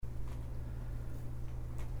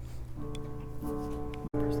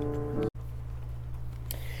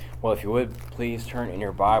Well, if you would, please turn in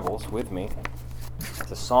your Bibles with me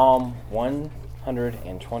to Psalm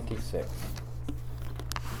 126.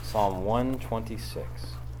 Psalm 126.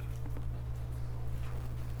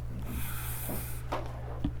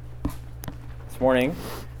 This morning,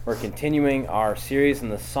 we're continuing our series in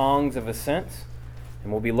the Songs of Ascents,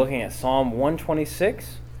 and we'll be looking at Psalm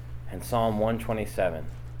 126 and Psalm 127.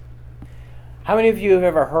 How many of you have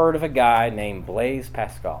ever heard of a guy named Blaise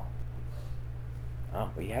Pascal? Oh,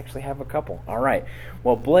 we actually have a couple. All right.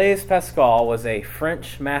 Well, Blaise Pascal was a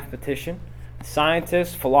French mathematician,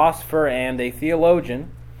 scientist, philosopher, and a theologian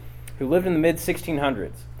who lived in the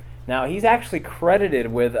mid-1600s. Now, he's actually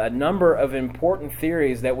credited with a number of important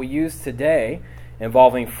theories that we use today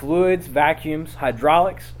involving fluids, vacuums,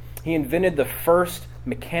 hydraulics. He invented the first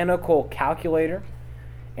mechanical calculator,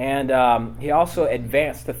 and he also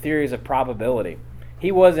advanced the theories of probability.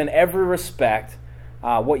 He was, in every respect,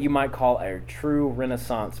 what you might call a true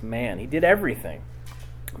Renaissance man. He did everything.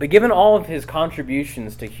 But given all of his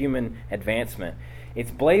contributions to human advancement, it's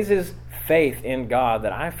Blaise's faith in God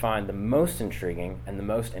that I find the most intriguing and the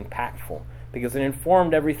most impactful, because it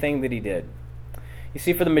informed everything that he did. You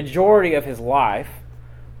see, for the majority of his life,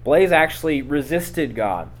 Blaise actually resisted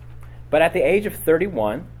God. But at the age of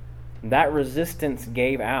 31, that resistance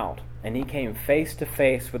gave out, and he came face to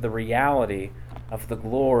face with the reality of the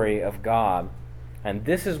glory of God. And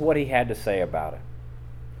this is what he had to say about it.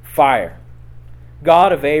 Fire,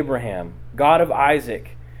 God of Abraham, God of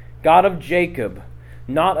Isaac, God of Jacob,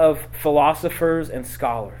 not of philosophers and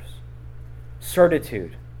scholars.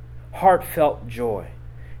 Certitude, heartfelt joy,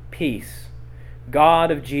 peace,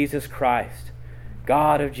 God of Jesus Christ,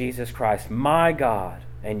 God of Jesus Christ, my God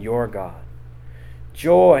and your God.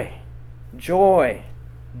 Joy, joy,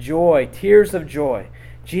 joy, tears of joy.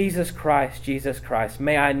 Jesus Christ,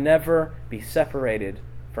 may I never be separated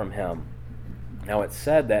from him. Now, it's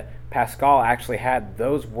said that Pascal actually had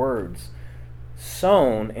those words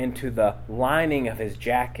sewn into the lining of his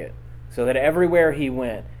jacket, so that everywhere he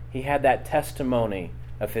went, he had that testimony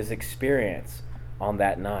of his experience on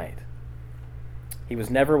that night. He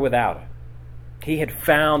was never without it. He had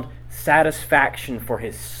found satisfaction for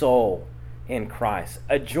his soul in Christ,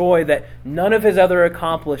 a joy that none of his other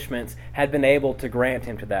accomplishments had been able to grant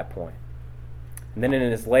him to that point. And then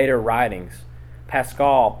in his later writings,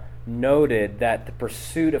 Pascal noted that the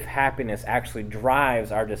pursuit of happiness actually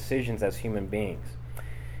drives our decisions as human beings.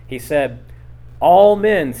 He said, all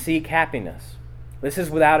men seek happiness. This is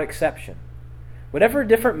without exception. Whatever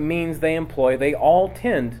different means they employ, they all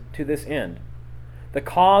tend to this end. The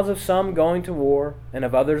cause of some going to war and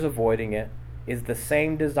of others avoiding it is the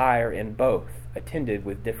same desire in both, attended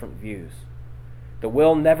with different views. The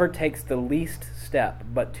will never takes the least step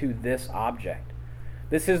but to this object.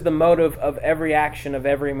 This is the motive of every action of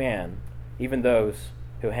every man, even those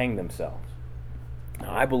who hang themselves.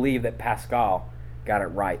 Now, I believe that Pascal got it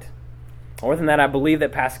right. More than that, I believe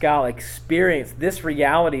that Pascal experienced this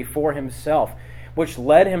reality for himself, which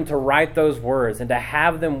led him to write those words and to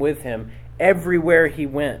have them with him everywhere he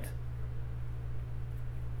went.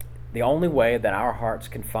 The only way that our hearts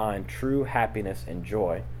can find true happiness and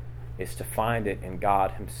joy is to find it in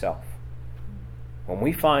God himself. When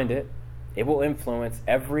we find it, it will influence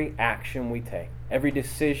every action we take, every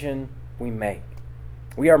decision we make.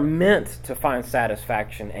 We are meant to find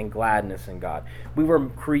satisfaction and gladness in God. We were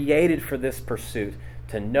created for this pursuit,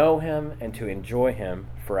 to know him and to enjoy him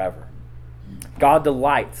forever. God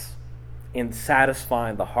delights in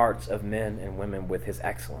satisfying the hearts of men and women with his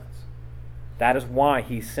excellence. That is why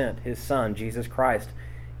he sent his Son, Jesus Christ,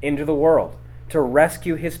 into the world to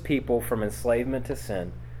rescue his people from enslavement to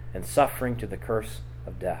sin and suffering to the curse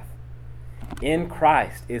of death. In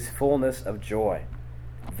Christ is fullness of joy.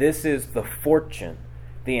 This is the fortune,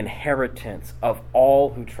 the inheritance of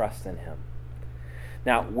all who trust in him.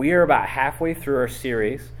 Now, we are about halfway through our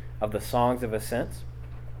series of the Songs of Ascents.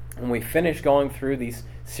 When we finish going through these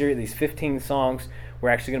 15 songs, we're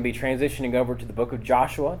actually going to be transitioning over to the book of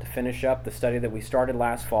Joshua to finish up the study that we started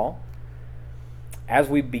last fall. As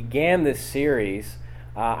we began this series,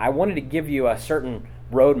 I wanted to give you a certain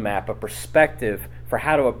roadmap, a perspective for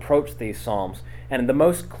how to approach these psalms. And the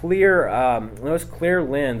most clear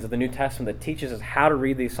lens of the New Testament that teaches us how to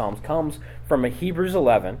read these psalms comes from Hebrews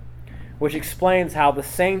 11, which explains how the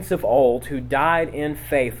saints of old who died in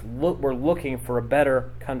faith were looking for a better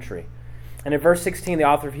country. And in verse 16, the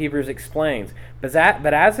author of Hebrews explains, but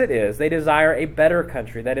as it is, they desire a better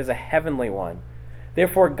country, that is a heavenly one.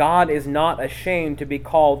 Therefore God is not ashamed to be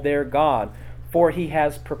called their God, for he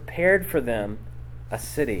has prepared for them a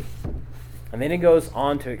city. And then he goes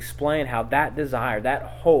on to explain how that desire, that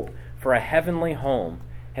hope for a heavenly home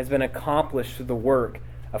has been accomplished through the work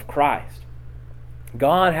of Christ.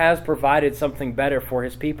 God has provided something better for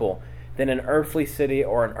his people than an earthly city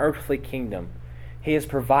or an earthly kingdom. He has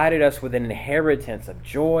provided us with an inheritance of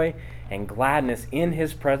joy and gladness in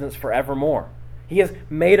his presence forevermore. He has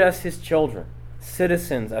made us his children,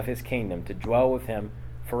 citizens of his kingdom, to dwell with him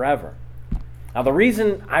forever. Now, the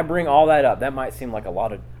reason I bring all that up, that might seem like a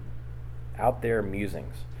lot of out there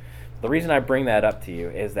musings. The reason I bring that up to you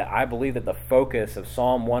is that I believe that the focus of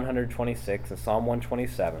Psalm 126 and Psalm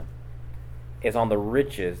 127 is on the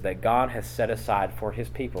riches that God has set aside for his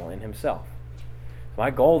people in himself. My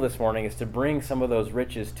goal this morning is to bring some of those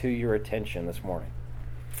riches to your attention this morning.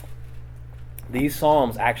 These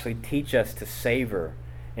Psalms actually teach us to savor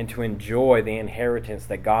and to enjoy the inheritance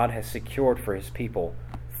that God has secured for his people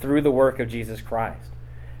through the work of Jesus Christ.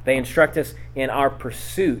 They instruct us in our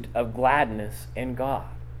pursuit of gladness in God.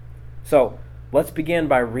 So, let's begin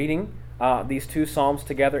by reading these two Psalms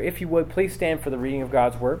together. If you would, please stand for the reading of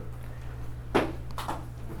God's Word.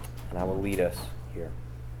 And I will lead us here.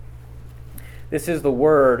 This is the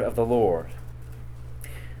word of the Lord.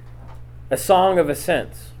 A song of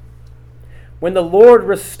ascents. When the Lord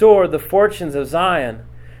restored the fortunes of Zion,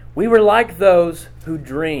 we were like those who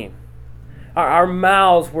dream. Our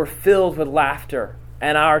mouths were filled with laughter,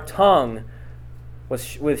 and our tongue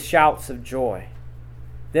was with shouts of joy.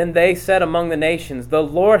 Then they said among the nations, the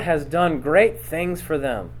Lord has done great things for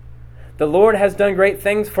them. The Lord has done great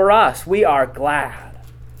things for us. We are glad.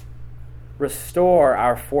 Restore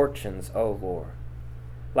our fortunes, O Lord,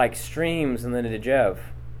 like streams in the Negev.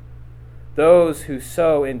 Those who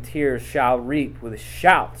sow in tears shall reap with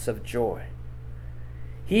shouts of joy.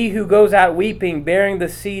 He who goes out weeping, bearing the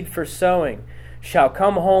seed for sowing, shall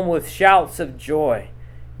come home with shouts of joy,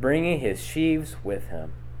 bringing his sheaves with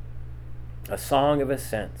him. A song of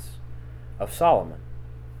ascents of Solomon.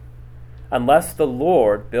 Unless the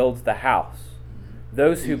Lord builds the house,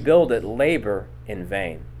 those who build it labor in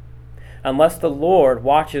vain. Unless the Lord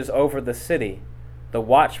watches over the city, the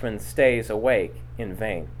watchman stays awake in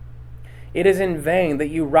vain. It is in vain that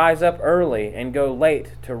you rise up early and go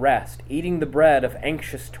late to rest, eating the bread of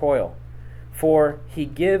anxious toil, for he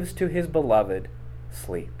gives to his beloved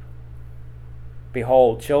sleep.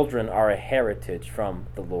 Behold, children are a heritage from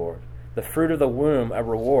the Lord, the fruit of the womb a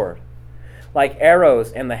reward. Like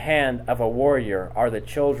arrows in the hand of a warrior are the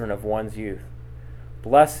children of one's youth.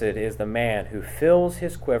 Blessed is the man who fills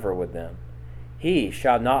his quiver with them. He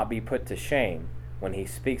shall not be put to shame when he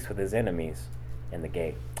speaks with his enemies in the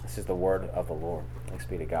gate. This is the word of the Lord. Thanks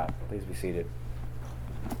be to God. Please be seated.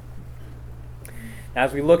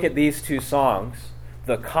 As we look at these two songs,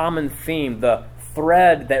 the common theme, the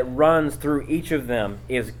thread that runs through each of them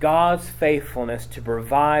is God's faithfulness to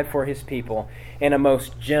provide for his people in a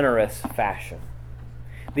most generous fashion.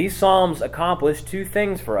 These Psalms accomplish two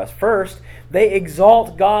things for us. First, they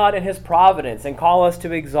exalt God and his providence and call us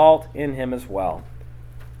to exalt in him as well.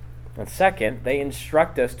 And second, they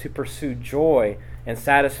instruct us to pursue joy and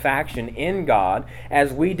satisfaction in God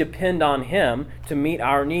as we depend on him to meet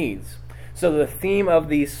our needs. So the theme of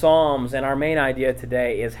these Psalms and our main idea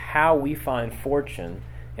today is how we find fortune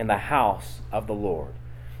in the house of the Lord.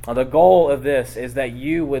 Now, the goal of this is that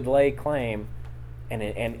you would lay claim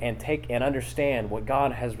and take and understand what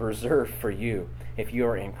God has reserved for you if you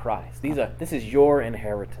are in Christ. This is your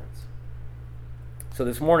inheritance. So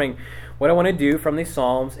this morning, what I want to do from these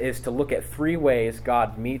Psalms is to look at three ways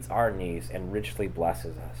God meets our needs and richly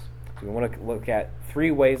blesses us. So we want to look at three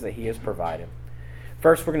ways that he has provided.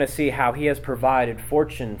 First, we're going to see how he has provided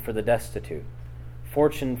fortune for the destitute.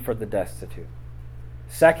 Fortune for the destitute.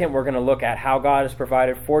 Second, we're going to look at how God has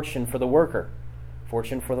provided fortune for the worker.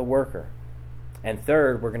 Fortune for the worker. And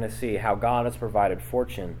third, we're going to see how God has provided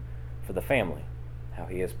fortune for the family. How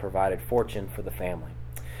he has provided fortune for the family.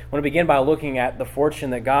 I want to begin by looking at the fortune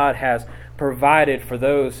that God has provided for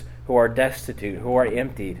those who are destitute, who are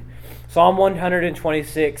emptied. Psalm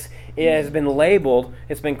 126 has been labeled,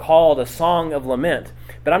 it's been called a song of lament.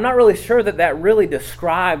 But I'm not really sure that that really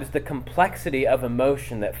describes the complexity of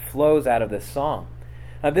emotion that flows out of this psalm.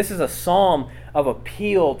 This is a psalm of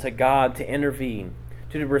appeal to God to intervene,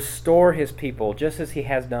 to restore his people just as he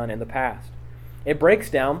has done in the past. It breaks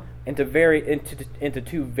down into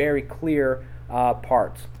two very clear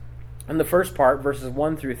parts. In the first part, verses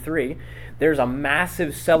 1 through 3, there's a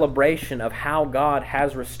massive celebration of how God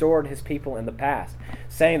has restored his people in the past,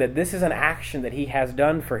 saying that this is an action that he has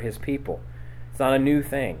done for his people. It's not a new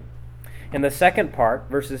thing. In the second part,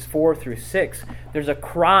 verses 4 through 6, there's a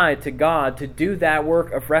cry to God to do that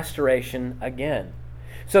work of restoration again.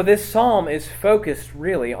 So this psalm is focused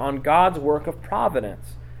really on God's work of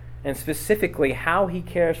providence, and specifically how he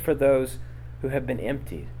cares for those who have been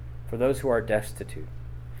emptied, for those who are destitute.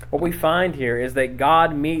 What we find here is that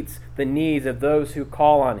God meets the needs of those who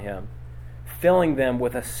call on Him, filling them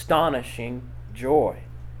with astonishing joy.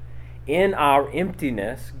 In our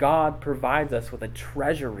emptiness, God provides us with a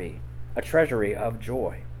treasury of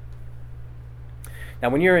joy. Now,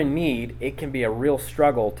 when you're in need, it can be a real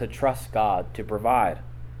struggle to trust God to provide.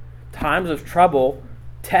 Times of trouble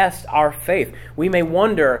test our faith. We may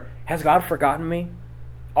wonder, has God forgotten me?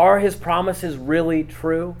 Are His promises really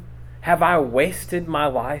true? Have I wasted my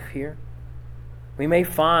life here? We may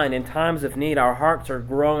find in times of need our hearts are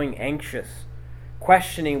growing anxious,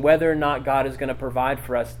 questioning whether or not God is going to provide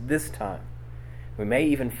for us this time. We may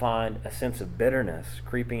even find a sense of bitterness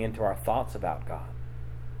creeping into our thoughts about God.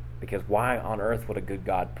 Because why on earth would a good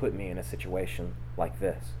God put me in a situation like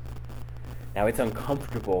this? Now, it's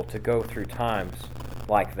uncomfortable to go through times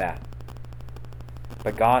like that.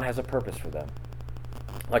 But God has a purpose for them.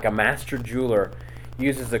 Like a master jeweler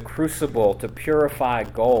uses a crucible to purify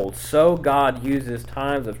gold, so God uses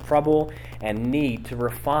times of trouble and need to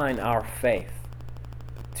refine our faith,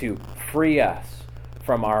 to free us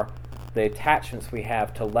from the attachments we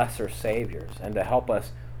have to lesser saviors, and to help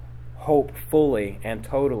us hope fully and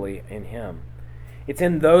totally in Him. It's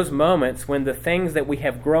in those moments when the things that we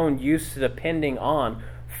have grown used to depending on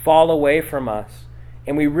fall away from us,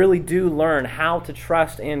 and we really do learn how to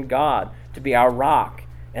trust in God to be our rock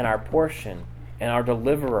and our portion and our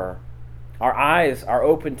deliverer. Our eyes are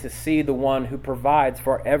open to see the one who provides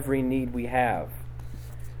for every need we have.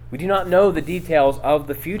 We do not know the details of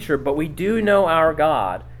the future, but we do know our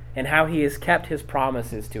God and how He has kept His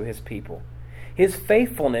promises to His people. His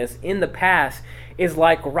faithfulness in the past is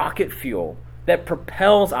like rocket fuel that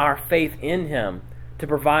propels our faith in Him to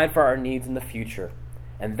provide for our needs in the future.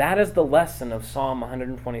 And that is the lesson of Psalm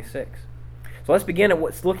 126. So let's begin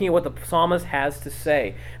looking at what the psalmist has to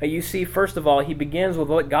say. You see, first of all, he begins with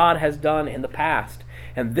what God has done in the past.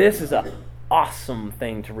 And this is an awesome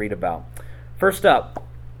thing to read about. First up,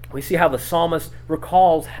 we see how the psalmist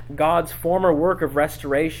recalls God's former work of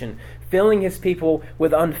restoration, filling His people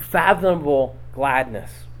with unfathomable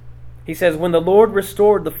gladness. He says, when the Lord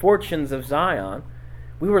restored the fortunes of Zion,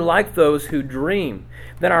 we were like those who dream.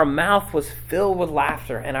 Then our mouth was filled with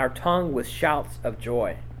laughter and our tongue with shouts of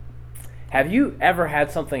joy. Have you ever had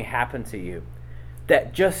something happen to you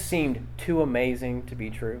that just seemed too amazing to be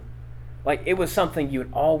true? Like it was something you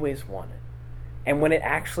had always wanted. And when it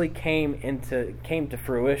actually came to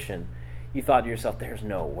fruition, you thought to yourself, there's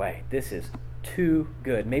no way. This is too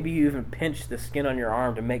good. Maybe you even pinched the skin on your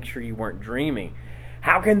arm to make sure you weren't dreaming.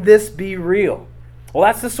 How can this be real? Well,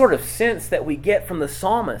 that's the sort of sense that we get from the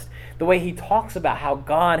psalmist, the way he talks about how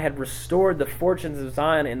God had restored the fortunes of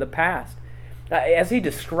Zion in the past. As he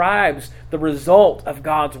describes the result of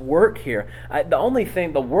God's work here,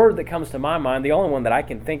 the word that comes to my mind, the only one that I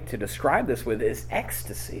can think to describe this with is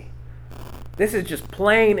ecstasy. This is just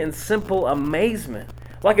plain and simple amazement,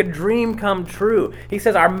 like a dream come true. He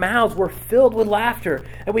says our mouths were filled with laughter,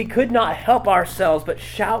 and we could not help ourselves but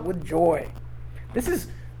shout with joy. This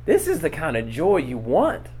is the kind of joy you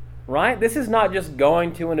want, right? This is not just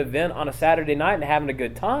going to an event on a Saturday night and having a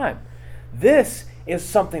good time. This is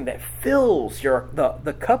something that fills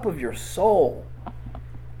the cup of your soul.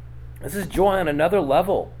 This is joy on another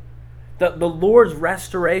level. The Lord's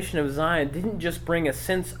restoration of Zion didn't just bring a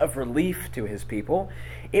sense of relief to His people.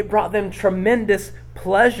 It brought them tremendous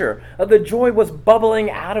pleasure. The joy was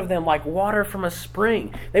bubbling out of them like water from a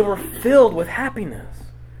spring. They were filled with happiness.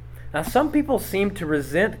 Now, some people seem to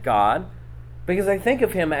resent God because they think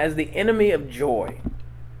of Him as the enemy of joy.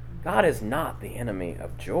 God is not the enemy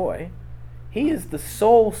of joy. He is the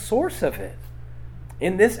sole source of it.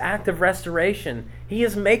 In this act of restoration, He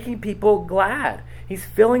is making people glad. He's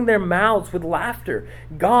filling their mouths with laughter.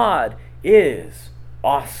 God is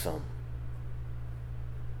awesome.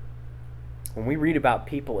 When we read about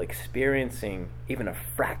people experiencing even a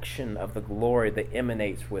fraction of the glory that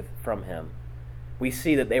emanates from Him, we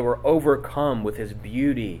see that they were overcome with His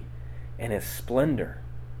beauty and His splendor.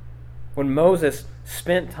 When Moses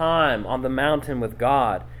spent time on the mountain with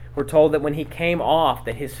God, we're told that when he came off,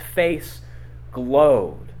 that his face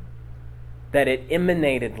glowed, that it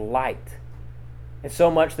emanated light, and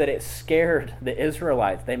so much that it scared the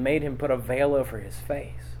Israelites. They made him put a veil over his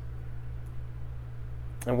face.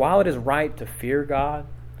 And while it is right to fear God,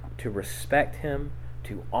 to respect Him,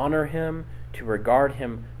 to honor Him, to regard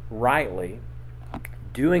Him rightly,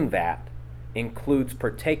 doing that includes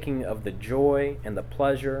partaking of the joy and the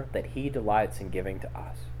pleasure that He delights in giving to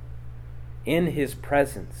us. In His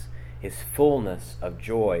presence is fullness of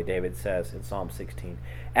joy, David says in Psalm 16.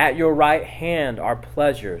 At your right hand are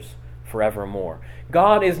pleasures forevermore.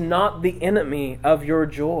 God is not the enemy of your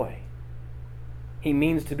joy. he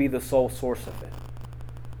means to be the sole source of it.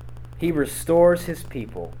 He restores his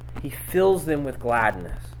people. He fills them with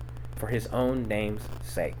gladness for his own name's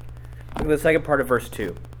sake. Look at the second part of verse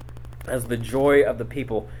 2. As the joy of the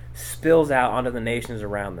people spills out onto the nations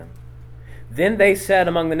around them. Then they said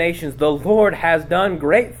among the nations, the Lord has done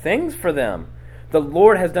great things for them. The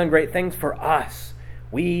Lord has done great things for us.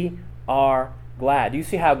 We are glad. Do you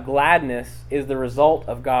see how gladness is the result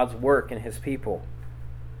of God's work in his people?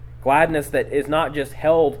 Gladness that is not just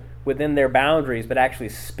held within their boundaries, but actually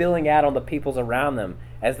spilling out on the peoples around them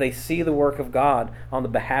as they see the work of God on the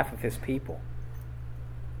behalf of his people.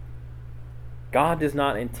 God does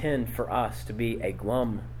not intend for us to be a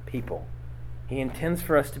glum people. He intends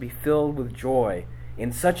for us to be filled with joy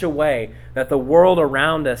in such a way that the world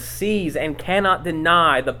around us sees and cannot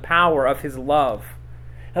deny the power of his love.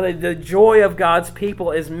 And the joy of God's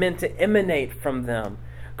people is meant to emanate from them,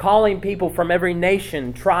 calling people from every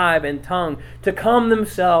nation, tribe, and tongue to come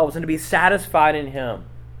themselves and to be satisfied in him.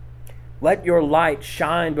 Let your light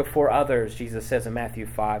shine before others, Jesus says in Matthew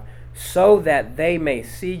 5, so that they may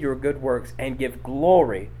see your good works and give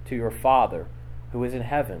glory to your Father who is in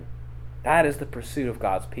heaven. That is the pursuit of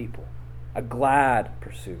God's people, a glad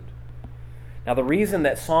pursuit. Now, the reason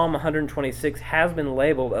that Psalm 126 has been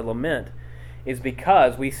labeled a lament is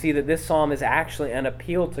because we see that this psalm is actually an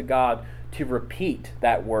appeal to God to repeat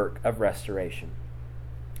that work of restoration.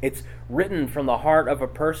 It's written from the heart of a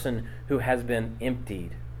person who has been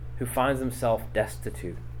emptied, who finds himself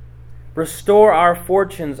destitute. Restore our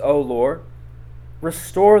fortunes, O Lord.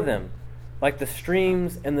 Restore them like the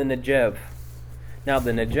streams in the Negev. Now,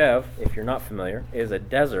 the Negev, if you're not familiar, is a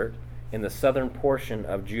desert in the southern portion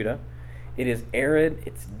of Judah. It is arid,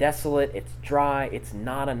 it's desolate, it's dry, it's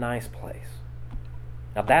not a nice place.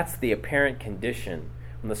 Now, that's the apparent condition.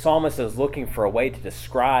 When the psalmist is looking for a way to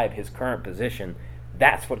describe his current position,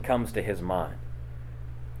 that's what comes to his mind.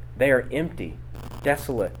 They are empty,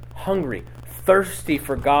 desolate, hungry, thirsty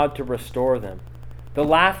for God to restore them. The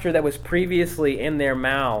laughter that was previously in their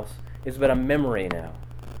mouths is but a memory now,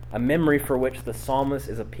 a memory for which the psalmist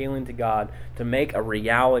is appealing to God to make a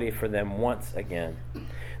reality for them once again.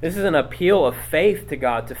 This is an appeal of faith to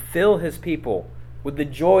God to fill his people with the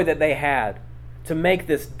joy that they had, to make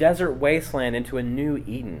this desert wasteland into a new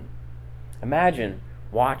Eden. Imagine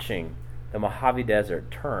watching the Mojave Desert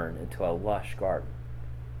turn into a lush garden.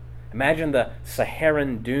 Imagine the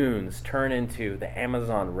Saharan dunes turn into the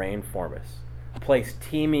Amazon rainforest, a place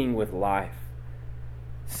teeming with life.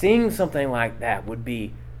 Seeing something like that would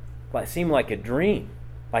seem like a dream,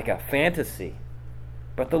 like a fantasy.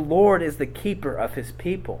 But the Lord is the keeper of his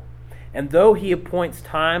people. And though he appoints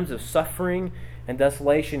times of suffering and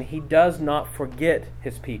desolation, he does not forget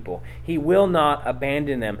his people. He will not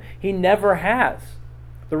abandon them. He never has.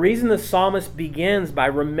 The reason the psalmist begins by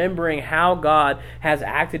remembering how God has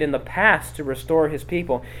acted in the past to restore his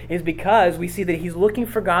people is because we see that he's looking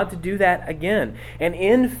for God to do that again. And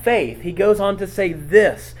in faith, he goes on to say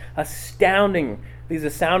these astounding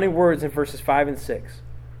words in verses 5 and 6.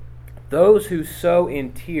 Those who sow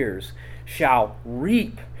in tears shall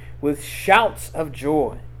reap with shouts of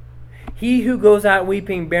joy. He who goes out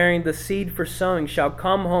weeping, bearing the seed for sowing, shall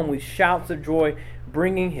come home with shouts of joy,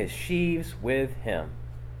 bringing his sheaves with him.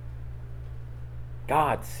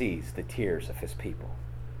 God sees the tears of his people.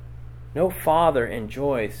 No father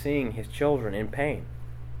enjoys seeing his children in pain.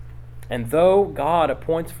 And though God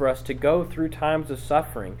appoints for us to go through times of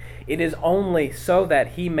suffering, it is only so that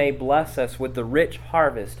he may bless us with the rich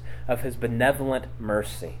harvest of his benevolent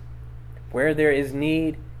mercy. Where there is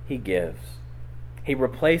need, he gives. He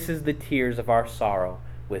replaces the tears of our sorrow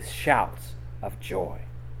with shouts of joy.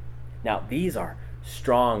 Now, these are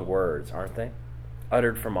strong words, aren't they?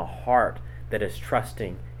 Uttered from a heart that is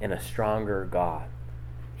trusting in a stronger God.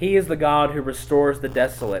 He is the God who restores the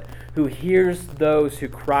desolate, who hears those who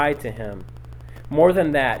cry to him. More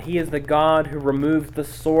than that, he is the God who removes the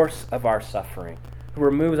source of our suffering, who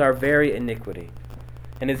removes our very iniquity.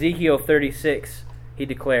 In Ezekiel 36, he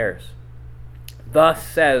declares, "Thus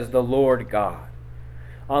says the Lord God,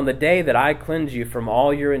 on the day that I cleanse you from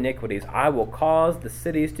all your iniquities, I will cause the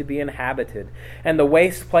cities to be inhabited, and the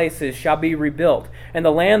waste places shall be rebuilt, and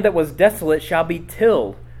the land that was desolate shall be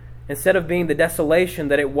tilled, instead of being the desolation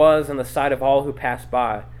that it was in the sight of all who pass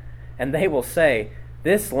by. And they will say,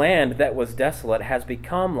 this land that was desolate has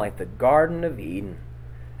become like the Garden of Eden,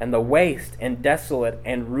 and the waste and desolate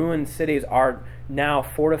and ruined cities are now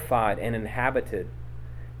fortified and inhabited.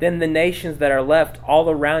 Then the nations that are left all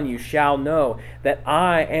around you shall know that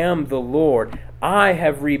I am the Lord. I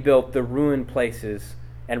have rebuilt the ruined places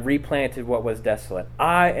and replanted what was desolate.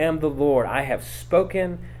 I am the Lord. I have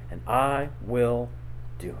spoken, and I will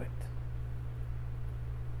do it."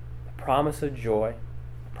 promise of joy,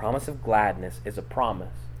 a promise of gladness, is a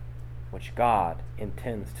promise which God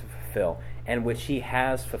intends to fulfill and which he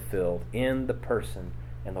has fulfilled in the person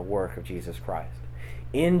and the work of Jesus Christ.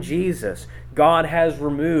 In Jesus, God has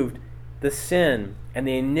removed the sin and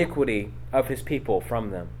the iniquity of his people from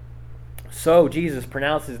them. So Jesus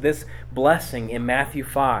pronounces this blessing in Matthew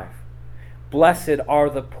 5. Blessed are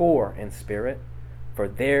the poor in spirit, for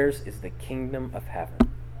theirs is the kingdom of heaven.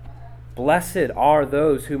 Blessed are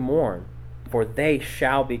those who mourn, for they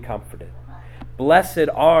shall be comforted. Blessed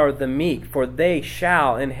are the meek, for they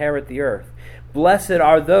shall inherit the earth. Blessed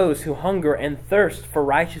are those who hunger and thirst for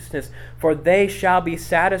righteousness, for they shall be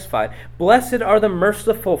satisfied. Blessed are the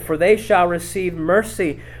merciful, for they shall receive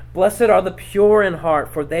mercy. Blessed are the pure in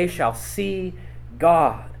heart, for they shall see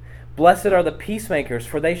God. Blessed are the peacemakers,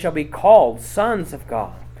 for they shall be called sons of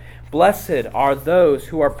God. Blessed are those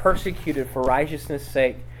who are persecuted for righteousness'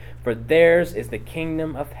 sake, for theirs is the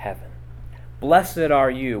kingdom of heaven. Blessed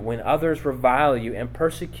are you when others revile you and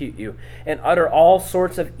persecute you and utter all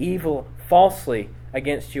sorts of evil falsely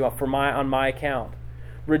against you on my account.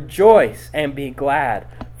 Rejoice and be glad,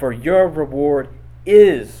 for your reward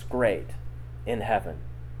is great in heaven.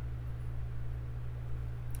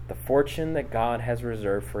 The fortune that God has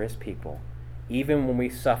reserved for his people, even when we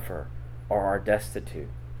suffer or are destitute,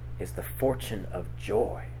 is the fortune of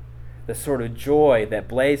joy. The sort of joy that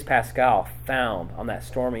Blaise Pascal found on that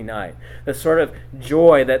stormy night. The sort of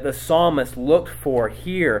joy that the psalmist looked for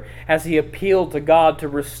here as he appealed to God to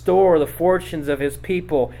restore the fortunes of his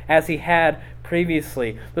people as he had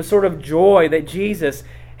previously. The sort of joy that Jesus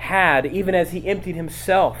had even as he emptied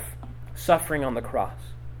himself, suffering on the cross.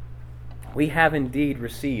 We have indeed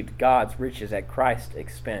received God's riches at Christ's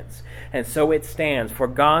expense. And so it stands for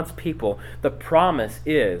God's people. The promise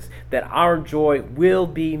is that our joy will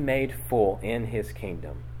be made full in his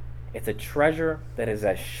kingdom. It's a treasure that is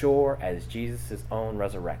as sure as Jesus' own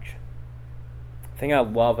resurrection. The thing I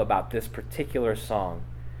love about this particular song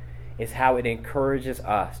is how it encourages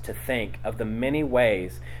us to think of the many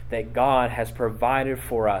ways that God has provided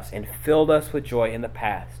for us and filled us with joy in the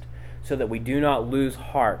past, so that we do not lose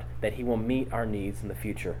heart that he will meet our needs in the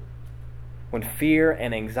future. When fear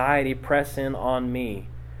and anxiety press in on me,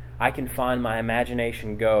 I can find my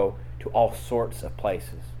imagination go to all sorts of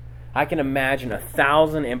places. I can imagine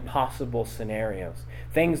 1,000 impossible scenarios,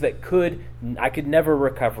 things that I could never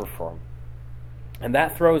recover from. And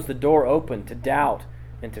that throws the door open to doubt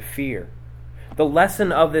and to fear. The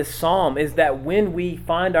lesson of this psalm is that when we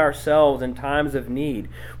find ourselves in times of need,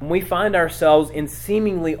 when we find ourselves in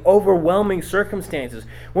seemingly overwhelming circumstances,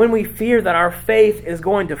 when we fear that our faith is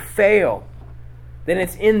going to fail, then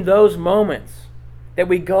it's in those moments that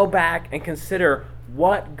we go back and consider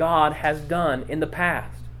what God has done in the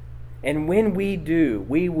past. And when we do,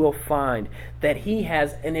 we will find that he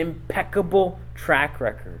has an impeccable track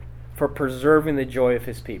record for preserving the joy of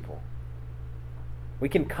his people. We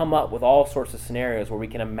can come up with all sorts of scenarios where we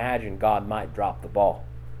can imagine God might drop the ball.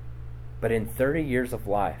 But in 30 years of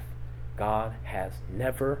life, God has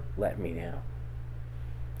never let me down.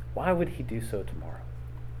 Why would he do so tomorrow?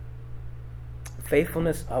 The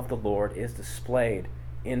faithfulness of the Lord is displayed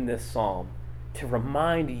in this psalm to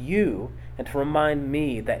remind you and to remind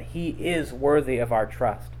me that he is worthy of our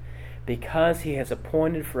trust, because he has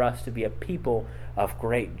appointed for us to be a people of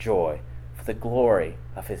great joy for the glory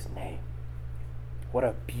of his name. What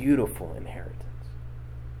a beautiful inheritance.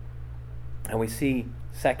 And we see,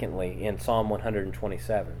 secondly, in Psalm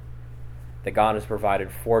 127, that God has provided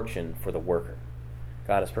fortune for the worker.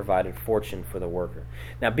 God has provided fortune for the worker.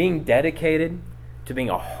 Now, being dedicated to being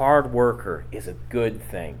a hard worker is a good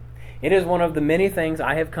thing. It is one of the many things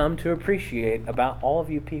I have come to appreciate about all of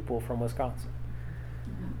you people from Wisconsin.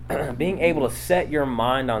 Being able to set your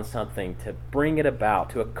mind on something, to bring it about,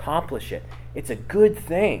 to accomplish it, it's a good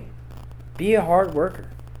thing. Be a hard worker.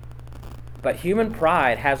 But human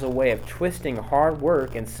pride has a way of twisting hard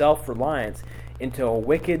work and self-reliance into a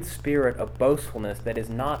wicked spirit of boastfulness that is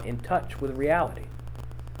not in touch with reality.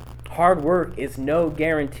 Hard work is no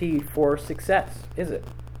guarantee for success, is it?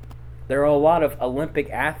 There are a lot of Olympic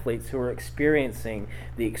athletes who are experiencing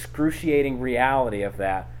the excruciating reality of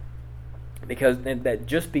that, because that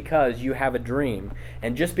just because you have a dream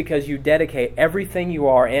and just because you dedicate everything you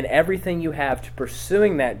are and everything you have to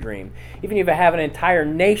pursuing that dream, even if you have an entire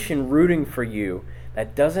nation rooting for you,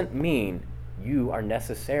 that doesn't mean you are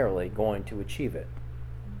necessarily going to achieve it.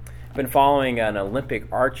 I've been following an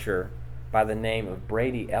Olympic archer by the name of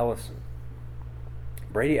Brady Ellison.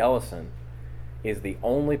 Brady Ellison is the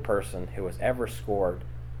only person who has ever scored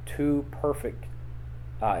two perfect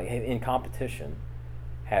in competition,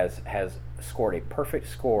 has scored a perfect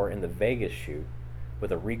score in the Vegas shoot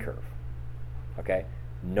with a recurve. Okay?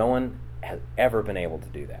 No one has ever been able to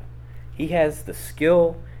do that. He has the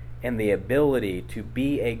skill and the ability to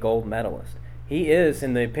be a gold medalist. He is,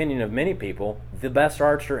 in the opinion of many people, the best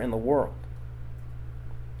archer in the world.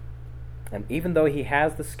 And even though he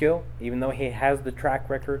has the skill, even though he has the track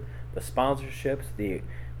record, the sponsorships, the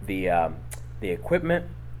equipment,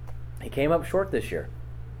 he came up short this year.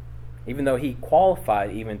 Even though he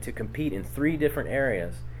qualified even to compete in 3 different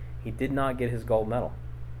areas, he did not get his gold medal.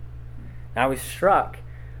 Now, I was struck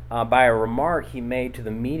by a remark he made to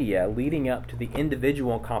the media leading up to the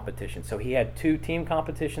individual competition. So he had 2 team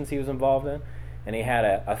competitions he was involved in, and he had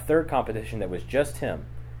a third competition that was just him.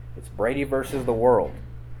 It's Brady versus the world.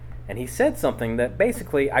 And he said something that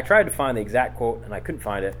basically, I tried to find the exact quote and I couldn't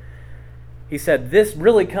find it. He said, "This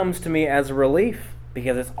really comes to me as a relief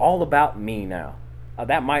because it's all about me now."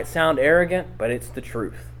 That might sound arrogant, but it's the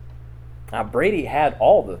truth. Now, Brady had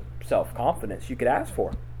all the self-confidence you could ask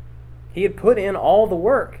for. He had put in all the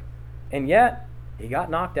work, and yet he got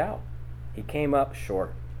knocked out. He came up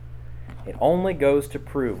short. It only goes to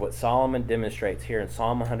prove what Solomon demonstrates here in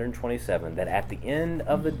Psalm 127, that at the end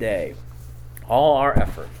of the day, all our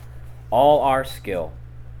effort, all our skill,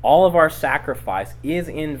 all of our sacrifice is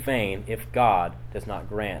in vain if God does not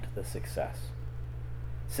grant the success.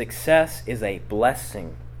 Success is a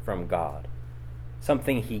blessing from God,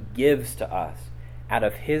 something He gives to us out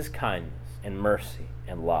of His kindness and mercy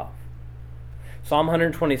and love. Psalm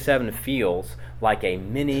 127 feels like a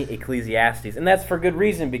mini Ecclesiastes, and that's for good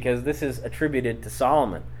reason because this is attributed to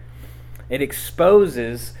Solomon. It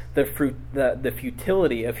exposes the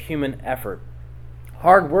futility of human effort.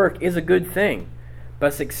 Hard work is a good thing,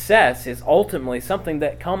 but success is ultimately something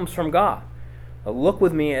that comes from God. Now look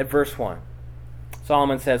with me at verse 1.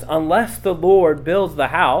 Solomon says, "Unless the Lord builds the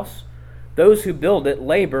house, those who build it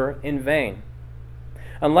labor in vain.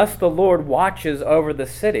 Unless the Lord watches over the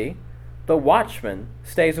city, the watchman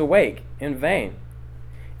stays awake in vain.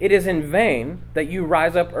 It is in vain that you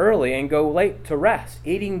rise up early and go late to rest,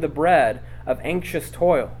 eating the bread of anxious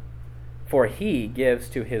toil, for He gives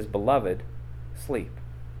to His beloved sleep."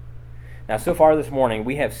 Now, so far this morning,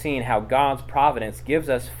 we have seen how God's providence gives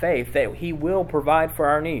us faith that He will provide for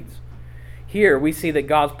our needs. Here, we see that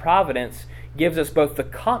God's providence gives us both the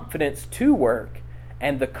confidence to work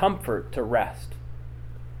and the comfort to rest.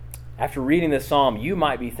 After reading this psalm, you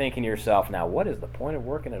might be thinking to yourself, now, what is the point of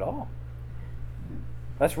working at all?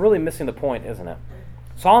 That's really missing the point, isn't it?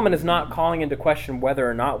 Solomon is not calling into question whether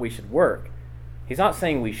or not we should work. He's not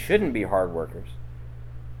saying we shouldn't be hard workers,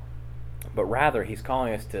 but rather he's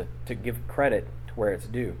calling us to give credit to where it's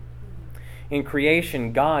due. In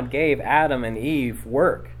creation, God gave Adam and Eve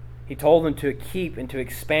work. He told them to keep and to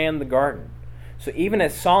expand the garden. So even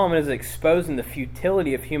as Solomon is exposing the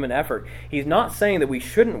futility of human effort, he's not saying that we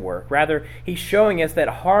shouldn't work. Rather, he's showing us that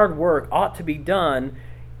hard work ought to be done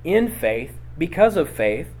in faith, because of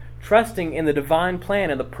faith, trusting in the divine plan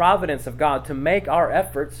and the providence of God to make our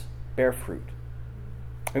efforts bear fruit.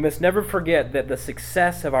 We must never forget that the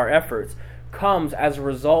success of our efforts comes as a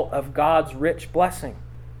result of God's rich blessing.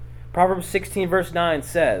 Proverbs 16 verse 9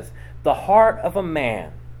 says, "The heart of a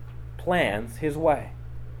man plans his way,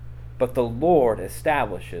 but the Lord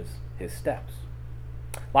establishes his steps."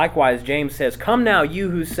 Likewise, James says, "Come now, you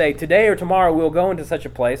who say, today or tomorrow we'll go into such a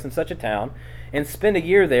place and such a town, and spend a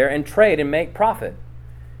year there, and trade and make profit.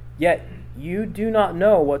 Yet you do not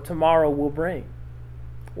know what tomorrow will bring.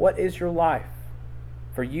 What is your life?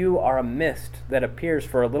 For you are a mist that appears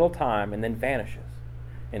for a little time and then vanishes.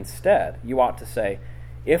 Instead, you ought to say,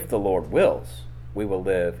 if the Lord wills, we will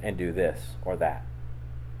live and do this or that."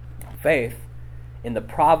 Faith in the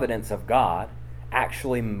providence of God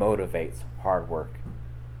actually motivates hard work,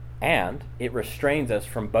 and it restrains us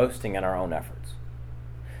from boasting in our own efforts.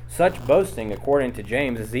 Such boasting, according to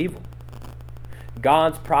James, is evil.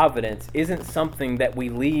 God's providence isn't something that we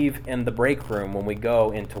leave in the break room when we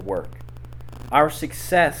go into work. Our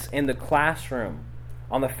success in the classroom,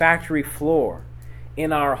 on the factory floor,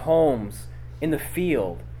 in our homes, in the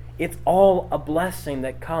field, it's all a blessing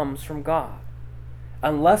that comes from God.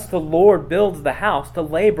 Unless the Lord builds the house, the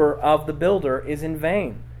labor of the builder is in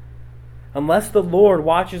vain. Unless the Lord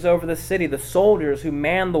watches over the city, the soldiers who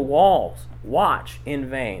man the walls watch in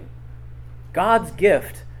vain. God's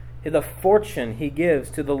gift, the fortune He gives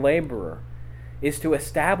to the laborer, is to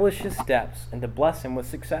establish his steps and to bless him with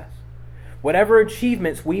success. Whatever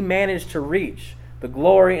achievements we manage to reach, the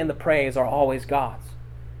glory and the praise are always God's.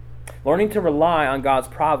 Learning to rely on God's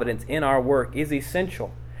providence in our work is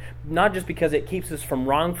essential, not just because it keeps us from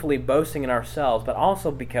wrongfully boasting in ourselves, but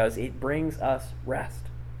also because it brings us rest.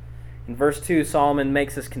 In verse 2, Solomon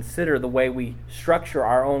makes us consider the way we structure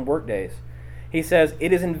our own work days. He says,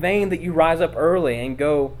 "It is in vain that you rise up early and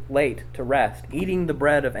go late to rest, eating the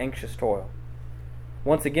bread of anxious toil."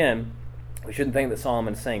 Once again, we shouldn't think that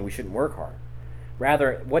Solomon is saying we shouldn't work hard.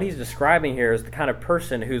 Rather, what he's describing here is the kind of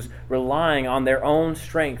person who's relying on their own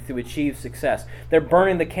strength to achieve success. They're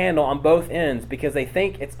burning the candle on both ends because they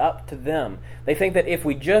think it's up to them. They think that if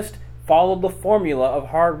we just follow the formula of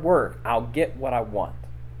hard work, I'll get what I want.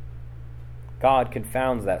 God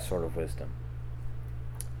confounds that sort of wisdom.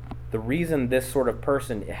 The reason this sort of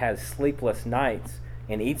person has sleepless nights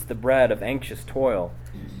and eats the bread of anxious toil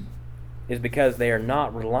is because they are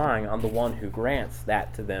not relying on the one who grants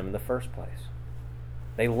that to them in the first place.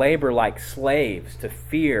 They labor like slaves to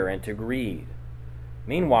fear and to greed.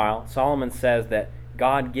 Meanwhile, Solomon says that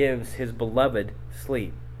God gives his beloved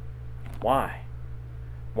sleep. Why?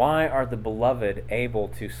 Why are the beloved able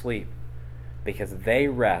to sleep? Because they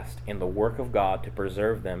rest in the work of God to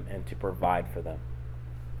preserve them and to provide for them.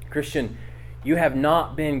 Christian, you have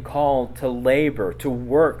not been called to labor, to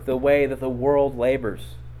work the way that the world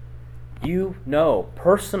labors. You know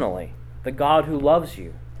personally the God who loves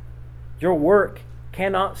you. Your work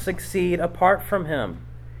cannot succeed apart from him.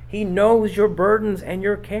 He knows your burdens and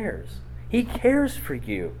your cares. He cares for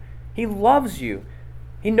you. He loves you.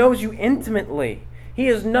 He knows you intimately. He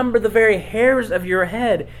has numbered the very hairs of your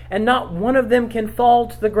head, and not one of them can fall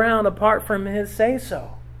to the ground apart from his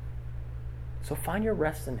say-so. So find your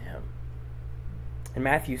rest in him. In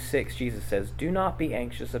Matthew 6, Jesus says, "Do not be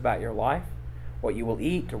anxious about your life, what you will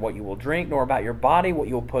eat or what you will drink, nor about your body, what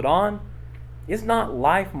you will put on. Is not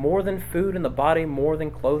life more than food, and the body more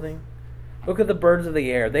than clothing? Look at the birds of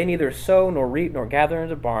the air. They neither sow nor reap nor gather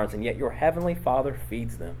into barns, and yet your heavenly Father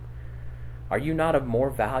feeds them. Are you not of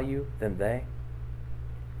more value than they?"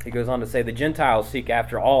 He goes on to say, "The Gentiles seek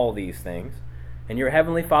after all these things, and your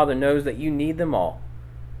heavenly Father knows that you need them all.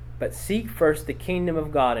 But seek first the kingdom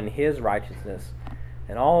of God and his righteousness,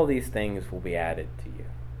 and all these things will be added to you."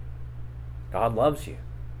 God loves you.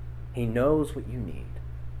 He knows what you need.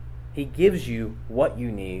 He gives you what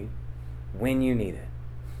you need when you need it.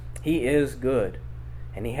 He is good,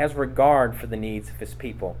 and he has regard for the needs of his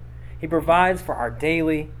people. He provides for our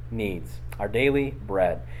daily needs, our daily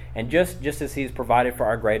bread, and just as he's provided for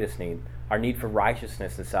our greatest need, our need for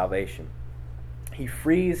righteousness and salvation. He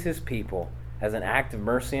frees his people as an act of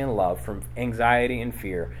mercy and love from anxiety and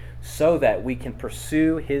fear, so that we can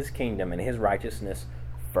pursue his kingdom and his righteousness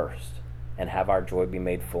first and have our joy be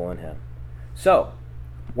made full in him. So,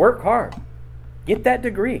 work hard. Get that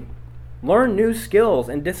degree. Learn new skills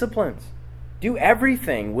and disciplines. Do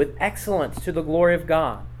everything with excellence to the glory of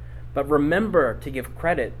God. But remember to give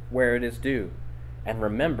credit where it is due. And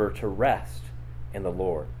remember to rest in the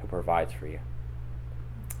Lord who provides for you.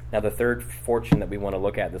 Now, the third fortune that we want to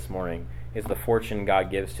look at this morning is the fortune God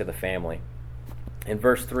gives to the family. In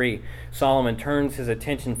verse 3, Solomon turns his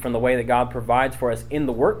attention from the way that God provides for us in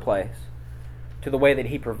the workplace to the way that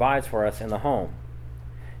he provides for us in the home.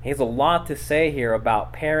 He has a lot to say here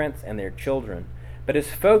about parents and their children, but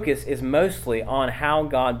his focus is mostly on how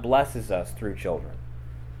God blesses us through children.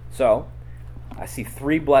 So, I see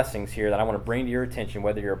three blessings here that I want to bring to your attention,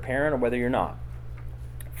 whether you're a parent or whether you're not.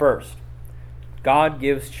 First, God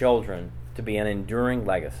gives children to be an enduring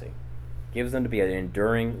legacy. Gives them to be an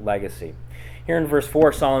enduring legacy. Here in verse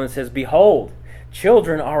 4, Solomon says, "Behold,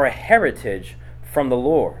 children are a heritage from the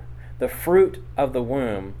Lord, the fruit of the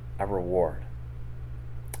womb a reward."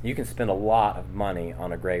 You can spend a lot of money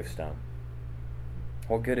on a gravestone.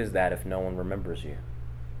 What good is that if no one remembers you?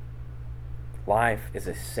 Life is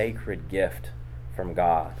a sacred gift from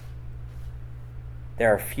God.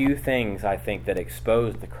 There are few things, I think, that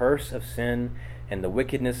expose the curse of sin and the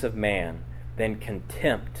wickedness of man than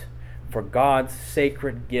contempt for God's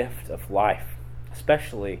sacred gift of life,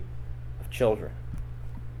 especially of children.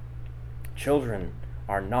 Children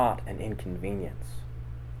are not an inconvenience.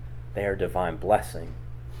 They are divine blessing.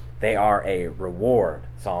 They are a reward,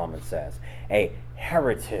 Solomon says, a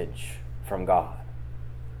heritage from God.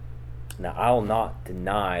 Now, I will not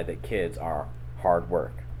deny that kids are hard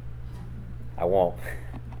work. I won't.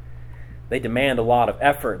 They demand a lot of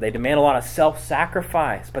effort. They demand a lot of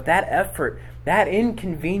self-sacrifice. But that effort, that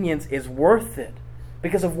inconvenience is worth it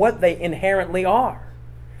because of what they inherently are.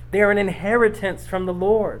 They are an inheritance from the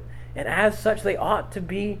Lord, and as such, they ought to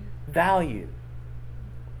be valued.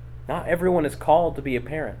 Not everyone is called to be a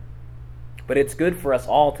parent, but it's good for us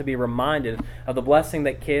all to be reminded of the blessing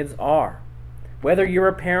that kids are. Whether you're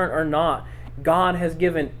a parent or not, God has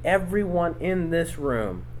given everyone in this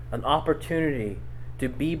room an opportunity to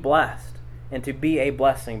be blessed and to be a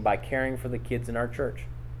blessing by caring for the kids in our church.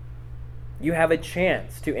 You have a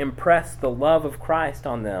chance to impress the love of Christ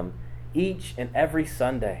on them each and every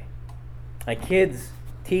Sunday. Kids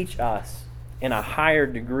teach us in a higher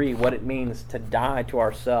degree what it means to die to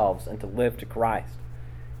ourselves and to live to Christ.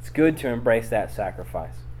 It's good to embrace that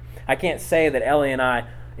sacrifice. I can't say that Ellie and I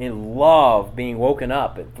love being woken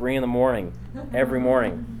up at 3 in the morning every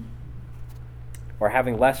morning, or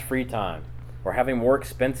having less free time, or having more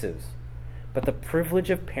expenses. But the privilege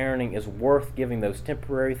of parenting is worth giving those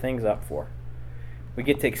temporary things up for. We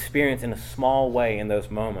get to experience in a small way in those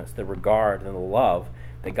moments the regard and the love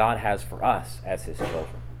that God has for us as His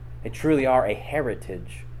children. They truly are a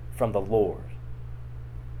heritage from the Lord.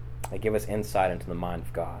 They give us insight into the mind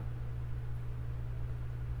of God.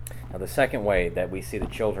 Now, the second way that we see the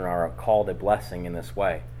children are called a blessing in this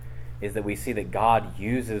way is that we see that God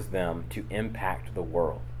uses them to impact the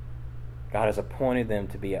world. God has appointed them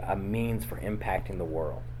to be a means for impacting the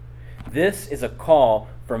world. This is a call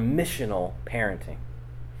for missional parenting.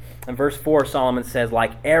 In verse 4, Solomon says,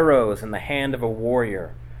 like arrows in the hand of a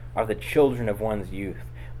warrior are the children of one's youth.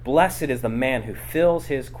 Blessed is the man who fills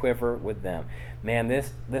his quiver with them. Man,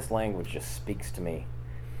 this language just speaks to me.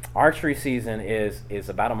 Archery season is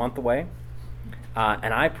about a month away,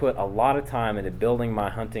 and I put a lot of time into building my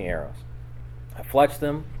hunting arrows. I fletch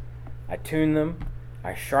them, I tune them,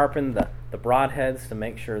 I sharpen the broadheads to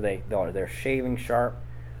make sure they're shaving sharp.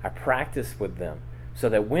 I practice with them so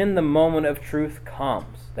that when the moment of truth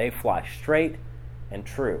comes, they fly straight and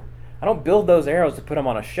true. I don't build those arrows to put them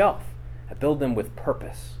on a shelf. I build them with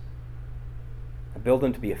purpose. I build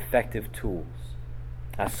them to be effective tools.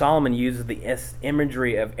 Solomon uses the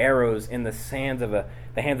imagery of arrows in the hands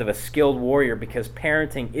of a skilled warrior because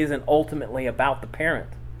parenting isn't ultimately about the parent.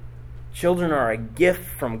 Children are a gift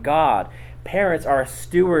from God. Parents are a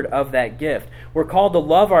steward of that gift. We're called to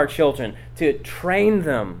love our children, to train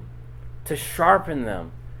them, to sharpen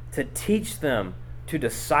them, to teach them, to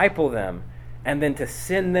disciple them, and then to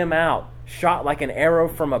send them out, shot like an arrow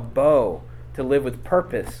from a bow, to live with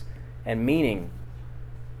purpose and meaning.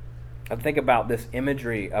 I think about this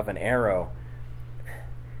imagery of an arrow.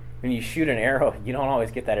 When you shoot an arrow, you don't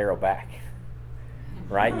always get that arrow back.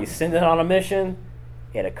 Right? You send it on a mission,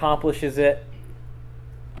 it accomplishes it.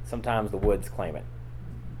 Sometimes the woods claim it.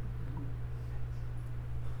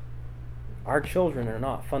 Our children are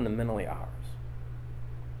not fundamentally ours.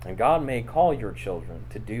 And God may call your children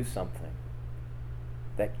to do something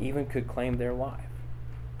that even could claim their life.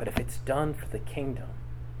 But if it's done for the kingdom,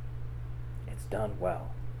 it's done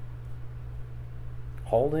well.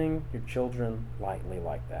 Holding your children lightly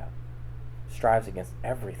like that strives against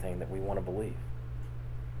everything that we want to believe.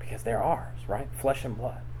 Because they're ours, right? Flesh and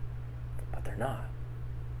blood. But they're not.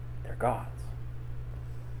 They're God's.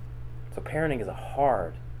 So parenting is a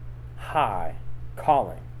hard, high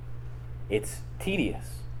calling. It's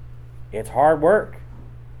tedious. It's hard work.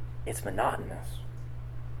 It's monotonous.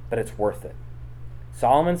 But it's worth it.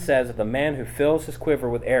 Solomon says that the man who fills his quiver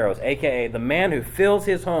with arrows, aka the man who fills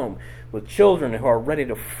his home with children who are ready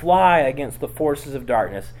to fly against the forces of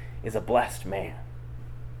darkness, is a blessed man.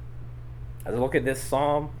 As I look at this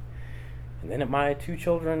psalm, and then at my 2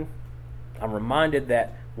 children, I'm reminded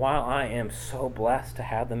that while I am so blessed to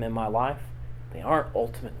have them in my life, they aren't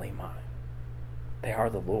ultimately mine. They are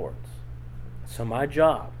the Lord's. So my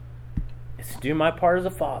job is to do my part as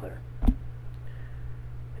a father,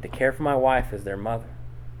 to care for my wife as their mother,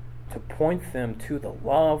 to point them to the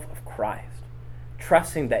love of Christ,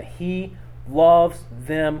 trusting that He loves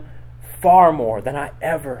them far more than I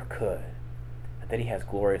ever could, and that He has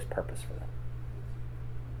glorious purpose for them.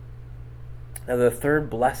 Now, the third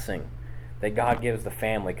blessing that God gives the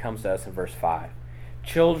family comes to us in verse 5.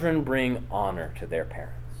 Children bring honor to their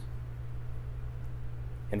parents.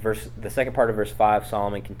 In the second part of verse 5,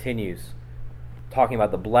 Solomon continues talking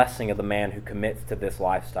about the blessing of the man who commits to this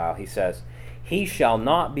lifestyle. He says, "He shall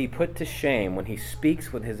not be put to shame when he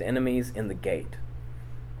speaks with his enemies in the gate."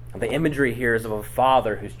 And the imagery here is of a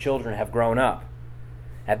father whose children have grown up.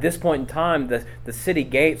 At this point in time, the city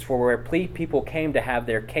gates were where people came to have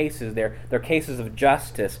their cases, their cases of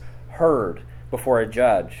justice heard before a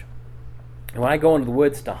judge. And when I go into the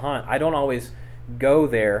woods to hunt, I don't always go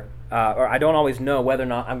there or I don't always know whether or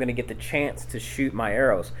not I'm going to get the chance to shoot my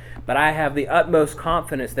arrows. But I have the utmost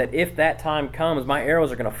confidence that if that time comes, my arrows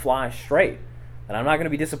are going to fly straight, and I'm not going to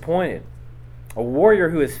be disappointed. A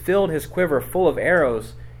warrior who has filled his quiver full of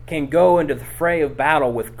arrows can go into the fray of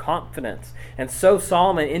battle with confidence. And so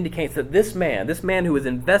Solomon indicates that this man who has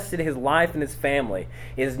invested his life and his family,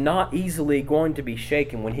 is not easily going to be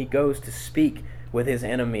shaken when he goes to speak with his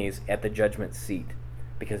enemies at the judgment seat,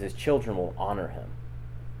 because his children will honor him.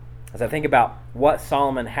 As I think about what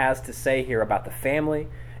Solomon has to say here about the family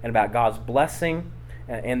and about God's blessing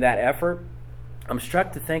in that effort, I'm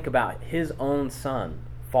struck to think about his own son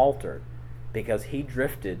faltered because he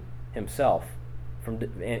drifted himself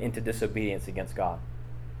into disobedience against God.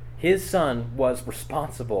 His son was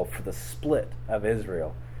responsible for the split of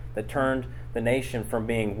Israel that turned the nation from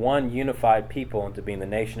being one unified people into being the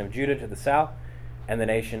nation of Judah to the south and the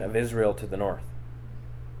nation of Israel to the north.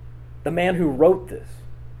 The man who wrote this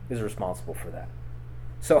is responsible for that.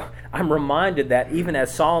 So I'm reminded that even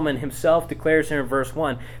as Solomon himself declares here in verse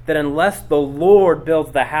 1, that unless the Lord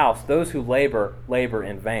builds the house, those who labor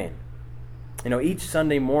in vain. Each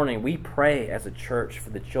Sunday morning we pray as a church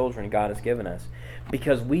for the children God has given us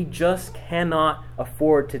because we just cannot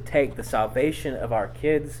afford to take the salvation of our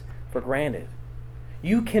kids for granted.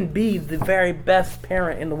 You can be the very best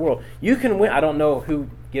parent in the world. You can win. I don't know who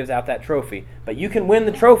gives out that trophy, but you can win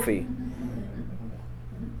the trophy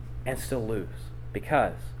and still lose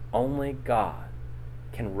because only God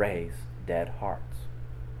can raise dead hearts.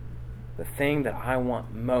 The thing that I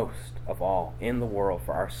want most of all in the world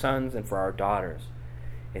for our sons and for our daughters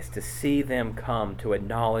is to see them come to a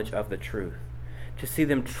knowledge of the truth, to see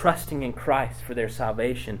them trusting in Christ for their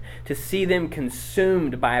salvation, to see them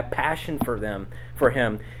consumed by a passion for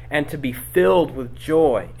Him, and to be filled with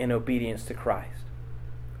joy in obedience to Christ.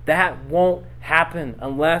 That won't happen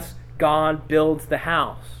unless God builds the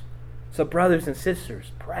house. So brothers and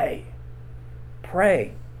sisters, pray.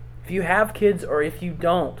 Pray. If you have kids or if you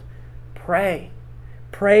don't, pray.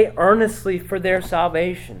 Pray earnestly for their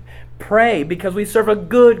salvation. Pray because we serve a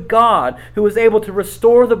good God who is able to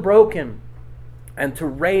restore the broken and to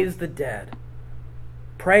raise the dead.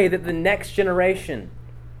 Pray that the next generation,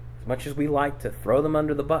 as much as we like to throw them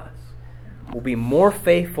under the bus, will be more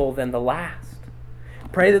faithful than the last.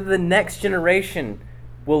 Pray that the next generation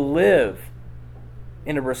will live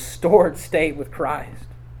in a restored state with Christ.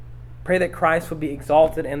 Pray that Christ would be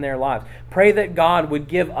exalted in their lives. Pray that God would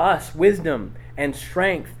give us wisdom and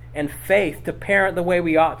strength and faith to parent the way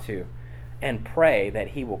we ought to. And pray that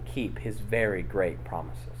He will keep His very great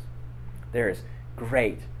promises. There is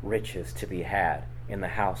great riches to be had in the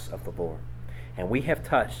house of the Lord. And we have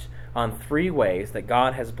touched on 3 ways that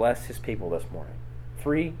God has blessed His people this morning.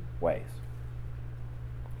 3 ways.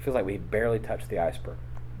 It feels like we barely touched the iceberg.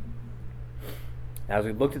 Now, as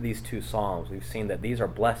we've looked at these 2 Psalms, we've seen that these are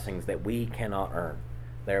blessings that we cannot earn.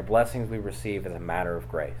 They are blessings we receive as a matter of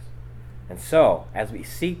grace. And so, as we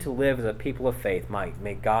seek to live as a people of faith,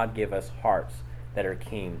 may God give us hearts that are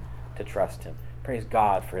keen to trust Him. Praise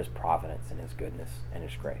God for His providence and His goodness and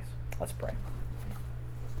His grace. Let's pray.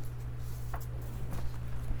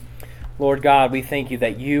 Lord God, we thank You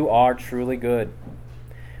that You are truly good.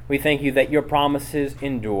 We thank You that Your promises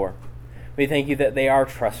endure. We thank You that they are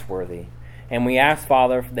trustworthy. And we ask,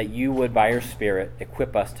 Father, that You would, by Your Spirit,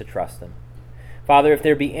 equip us to trust them. Father, if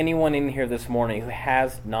there be anyone in here this morning who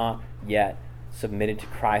has not yet submitted to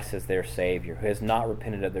Christ as their Savior, who has not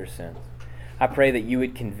repented of their sins, I pray that You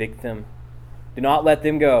would convict them. Do not let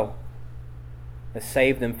them go. But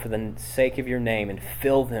save them for the sake of Your name and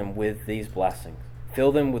fill them with these blessings.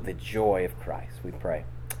 Fill them with the joy of Christ, we pray.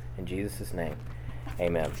 In Jesus' name,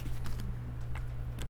 amen.